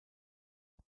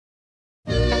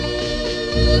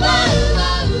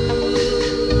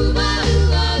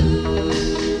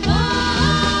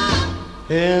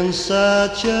In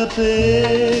such a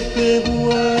big, big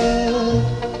world,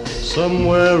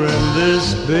 somewhere in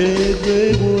this big,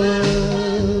 big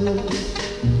world,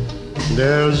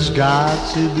 there's got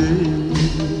to be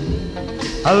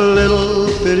a little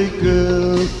bitty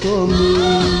girl for me.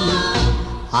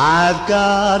 I've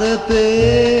got a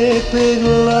big, big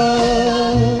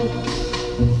love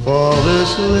for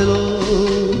this little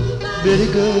bitty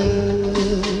girl.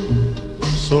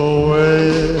 So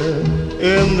where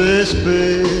in this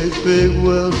big, big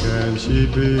world can she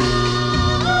be?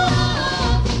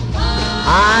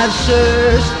 I've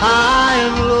searched high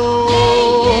and low,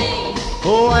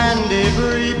 oh, and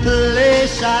every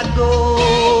place I go,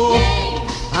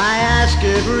 I ask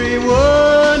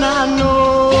everyone I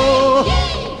know,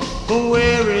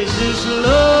 where is this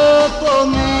love for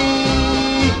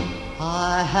me?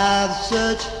 I have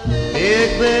such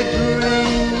big, big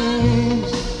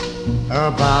dreams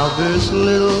about this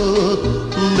little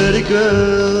bitty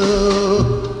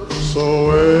girl. So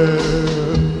where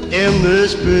in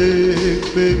this big,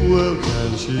 big world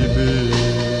can she be?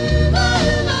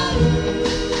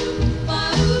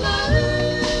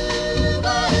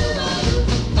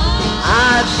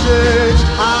 I've searched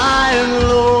high and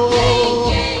low,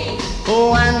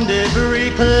 oh, and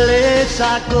every place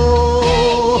I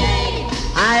go,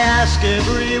 I ask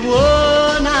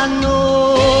everyone I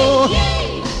know,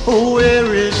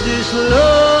 where is this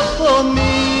love for me?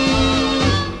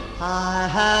 I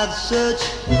have such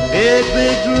big,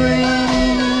 big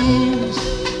dreams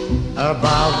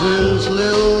about this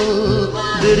little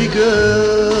bitty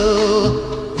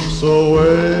girl. So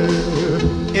where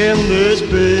in this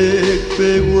big,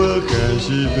 big world can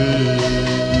she be?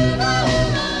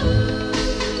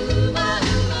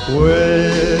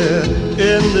 Where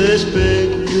in this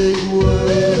big, big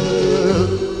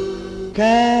world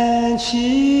can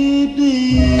she